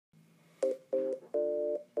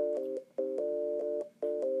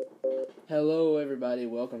Hello, everybody.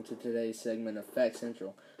 Welcome to today's segment of Fact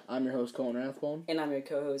Central. I'm your host, Colin Rathbone. And I'm your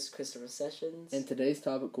co-host, Christopher Sessions. And today's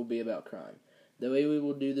topic will be about crime. The way we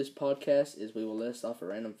will do this podcast is we will list off a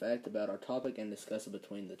random fact about our topic and discuss it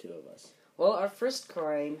between the two of us. Well, our first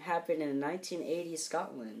crime happened in 1980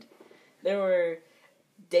 Scotland. There were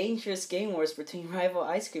dangerous gang wars between rival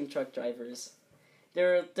ice cream truck drivers.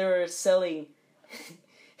 They were selling...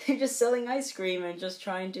 they're just selling ice cream and just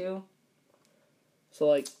trying to...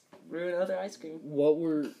 ruin other ice cream.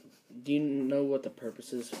 Do you know what the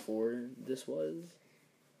purposes for this was?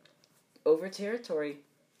 Over territory.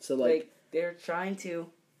 So, they're trying to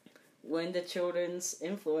win the children's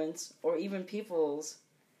influence, or even people's,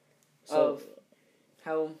 of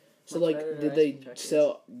how... So, did they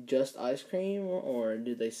sell just ice cream, or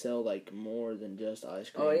did they sell, more than just ice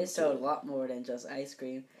cream? Oh, they sold a lot more than just ice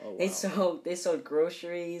cream. Oh, wow. They sold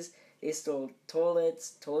groceries, they stole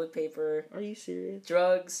toilets, toilet paper. Are you serious?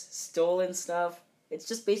 Drugs, stolen stuff. It's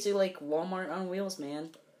just basically like Walmart on wheels, man.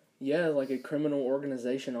 Yeah, like a criminal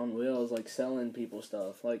organization on wheels, selling people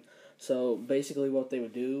stuff. So basically what they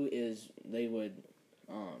would do is they would,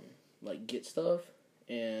 get stuff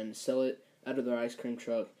and sell it out of their ice cream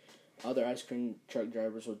truck. Other ice cream truck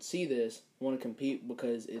drivers would see this, want to compete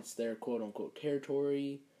because it's their quote-unquote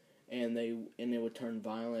territory, and it would turn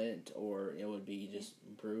violent, or it would be just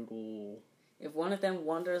brutal. If one of them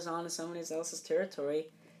wanders onto someone else's territory,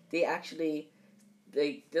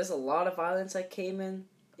 there's a lot of violence that came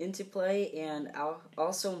into play, and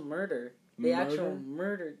also murder. They actually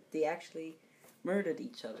murdered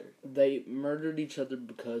each other. They murdered each other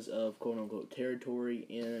because of quote-unquote territory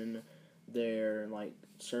in their,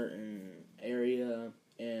 certain area,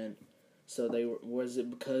 and so was it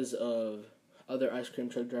because of other ice cream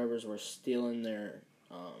truck drivers were stealing their,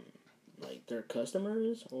 their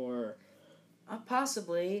customers, or?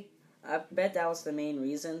 Possibly. I bet that was the main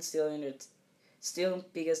reason, stealing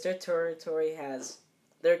because their territory has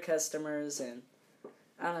their customers, and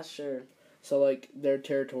I'm not sure. So, their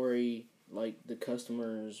territory, the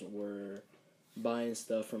customers were buying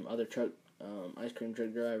stuff from other ice cream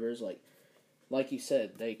truck drivers, like you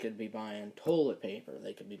said, they could be buying toilet paper,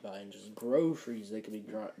 they could be buying just groceries, they could be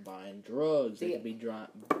buying drugs, they could be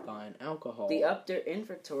buying alcohol. They upped their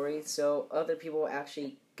inventory so other people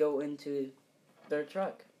actually go into their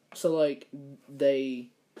truck. So, they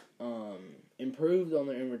improved on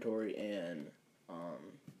their inventory and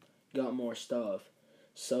got more stuff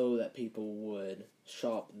so that people would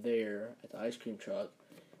shop there at the ice cream truck.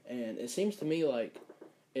 And it seems to me like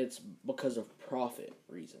it's because of profit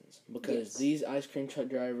reasons. Because these ice cream truck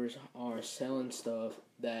drivers are selling stuff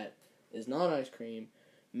that is not ice cream,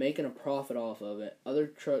 making a profit off of it. Other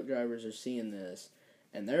truck drivers are seeing this,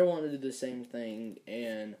 and they're wanting to do the same thing,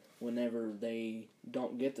 and whenever they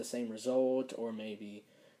don't get the same result, or maybe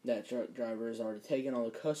that truck driver is already taking all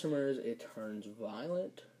the customers, it turns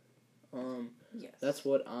violent. Yes. That's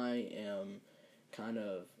what I am kind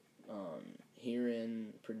of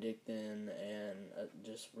hearing, predicting, and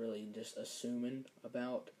just assuming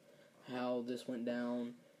about how this went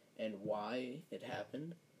down and why it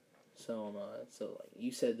happened. So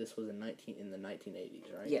you said this was in the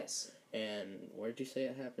 1980s, right? Yes. And where'd you say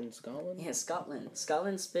it happened? Scotland? Yeah, Scotland.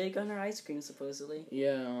 Scotland's big on their ice cream, supposedly.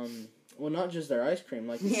 Yeah, well, not just their ice cream,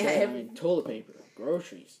 like you said. Toilet paper,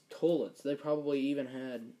 groceries, toilets. They probably even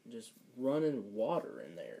had just running water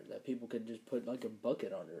in there that people could just put, a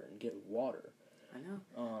bucket under and get water. I know.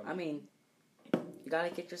 You gotta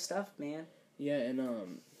get your stuff, man. Yeah,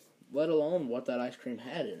 and, let alone what that ice cream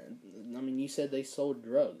had in it. You said they sold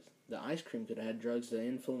drugs. The ice cream could have had drugs to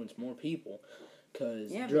influence more people.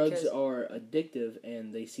 Because drugs are addictive,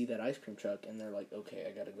 and they see that ice cream truck, and they're like, okay,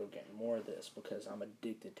 I gotta go get more of this because I'm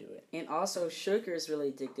addicted to it. And also, sugar is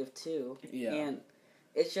really addictive, too. Yeah. And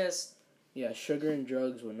it's just... Yeah, sugar and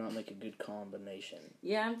drugs would not make a good combination.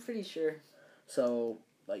 Yeah, I'm pretty sure. So,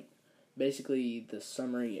 basically, the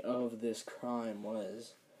summary of this crime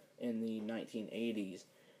was, in the 1980s,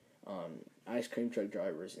 ice cream truck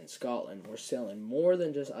drivers in Scotland were selling more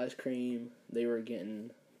than just ice cream. They were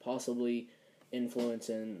getting possibly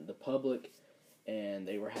influencing the public, and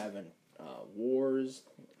they were having wars,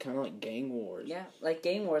 kind of like gang wars. Yeah, like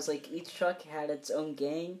gang wars. Each truck had its own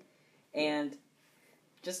gang, and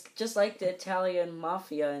just like the Italian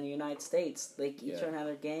mafia in the United States, each one had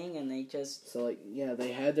their gang, and they just... So,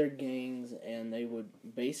 they had their gangs, and they would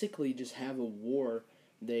basically just have a war.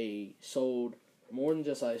 They sold more than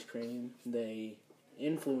just ice cream. They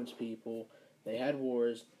influenced people. They had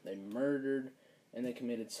wars. They murdered. And they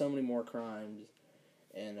committed so many more crimes,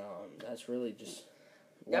 and that's really just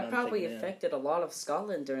That probably thinking, affected a lot of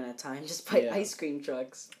Scotland during that time, just by ice cream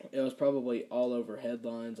trucks. It was probably all over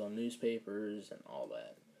headlines on newspapers and all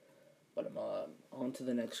that. But on to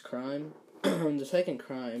the next crime. The second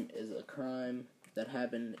crime is a crime that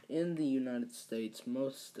happened in the United States.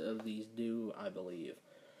 Most of these do, I believe.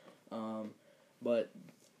 But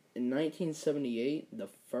in 1978, the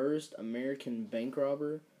first American bank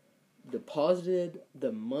robber deposited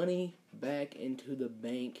the money back into the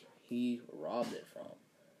bank he robbed it from.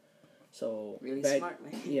 So really smart,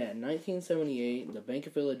 man. Yeah, in 1978, the Bank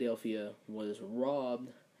of Philadelphia was robbed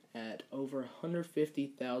at over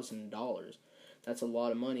 $150,000. That's a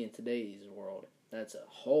lot of money in today's world. That's a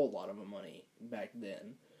whole lot of money back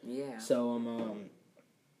then. Yeah. So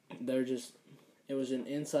it was an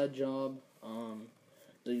inside job.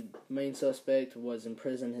 The main suspect was in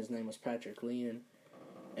prison. His name was Patrick Leon.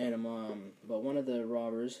 And but one of the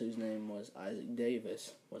robbers, whose name was Isaac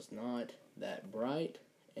Davis, was not that bright,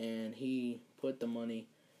 and he put the money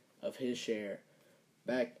of his share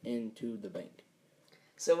back into the bank.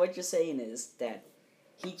 So what you're saying is that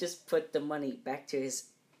he just put the money back to his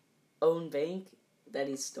own bank that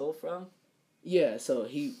he stole from? Yeah, so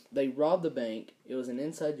they robbed the bank. It was an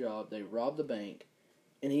inside job. They robbed the bank,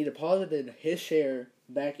 and he deposited his share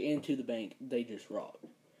back into the bank they just robbed.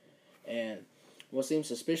 And what seems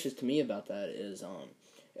suspicious to me about that is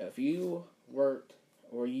if you worked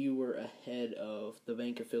or you were ahead of the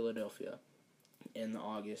Bank of Philadelphia in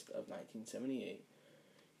August of 1978,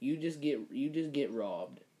 you just get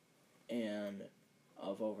robbed and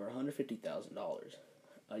of over $150,000.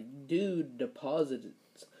 A dude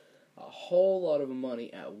deposits a whole lot of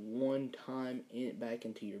money at one time back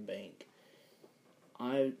into your bank.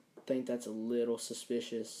 I think that's a little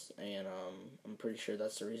suspicious, and I'm pretty sure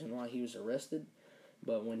that's the reason why he was arrested.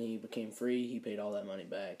 But when he became free, he paid all that money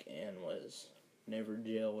back and was never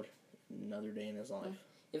jailed another day in his life.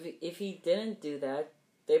 If he didn't do that,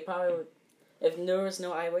 they probably would. If there was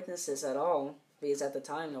no eyewitnesses at all, because at the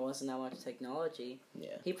time there wasn't that much technology,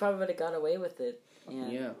 he probably would have got away with it.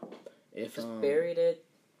 And if just buried it,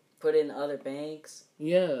 put it in other banks.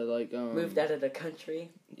 Moved out of the country.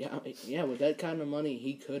 Yeah. With that kind of money,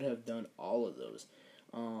 he could have done all of those.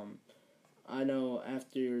 I know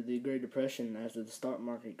after the Great Depression, after the stock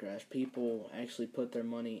market crash, people actually put their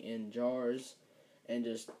money in jars and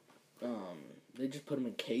they just put them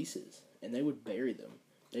in cases, and they would bury them.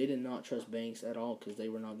 They did not trust banks at all because they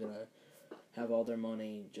were not going to have all their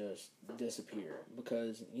money just disappear.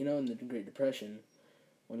 Because, in the Great Depression,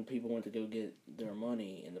 when people went to go get their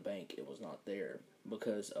money in the bank, it was not there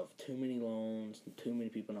because of too many loans, too many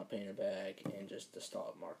people not paying it back, and just the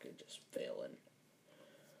stock market just failing.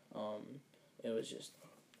 It was just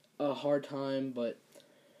a hard time, but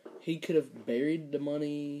he could have buried the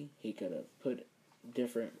money. He could have put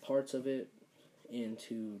different parts of it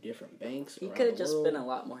into different banks. He could have just been a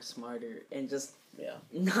lot more smarter and just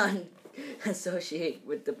not associate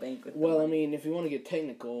with the bank. Well, I mean, if you want to get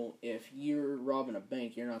technical, if you're robbing a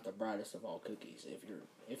bank, you're not the brightest of all cookies.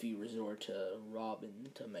 If you resort to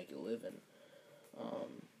robbing to make a living,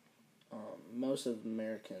 most of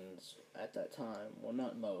Americans at that time, well,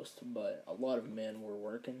 not most, but a lot of men were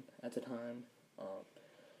working at the time.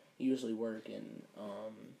 Usually work in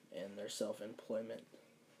their self-employment.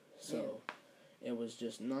 So it was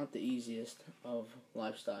just not the easiest of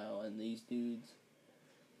lifestyle, and these dudes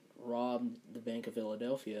robbed the Bank of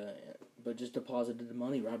Philadelphia, but just deposited the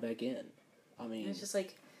money right back in. I mean, it's just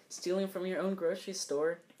like stealing from your own grocery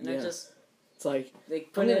store, and then just it's like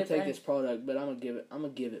I'm gonna take this product, but I'm gonna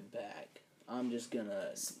give it back. I'm just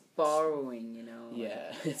gonna borrowing,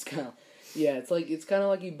 Yeah, it's kind of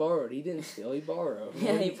like he borrowed. He didn't steal. He borrowed.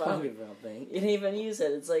 Yeah, he borrowed. About, bank? You didn't even use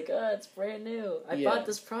it. It's like, it's brand new. I bought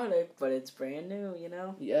this product, but it's brand new.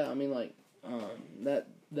 Yeah, I mean, like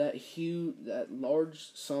that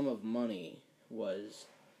large sum of money was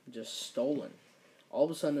just stolen. All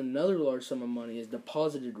of a sudden, another large sum of money is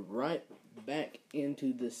deposited right back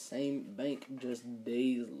into the same bank just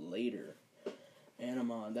days later.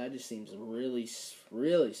 And that just seems really,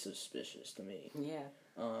 really suspicious to me. Yeah.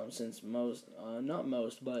 Since not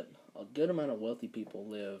most, but a good amount of wealthy people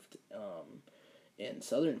lived in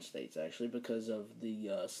southern states, actually, because of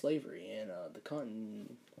the slavery and the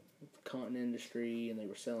cotton industry, and they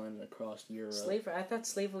were selling across Europe. Slavery? I thought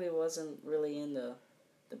slavery wasn't really in the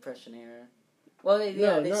Depression era. Well,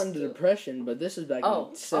 not in the Depression, but this is back in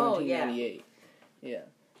 1798. Yeah.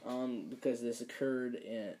 Because this occurred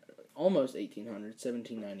in almost 1800,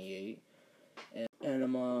 1798.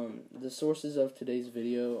 And the sources of today's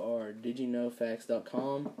video are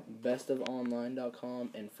didyouknowfacts.com, bestofonline.com,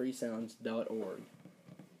 and freesounds.org.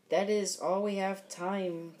 That is all we have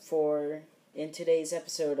time for in today's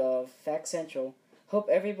episode of Fact Central. Hope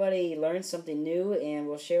everybody learned something new and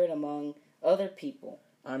will share it among other people.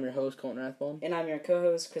 I'm your host, Colton Rathbone. And I'm your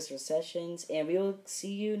co-host, Christopher Sessions, and we will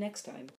see you next time.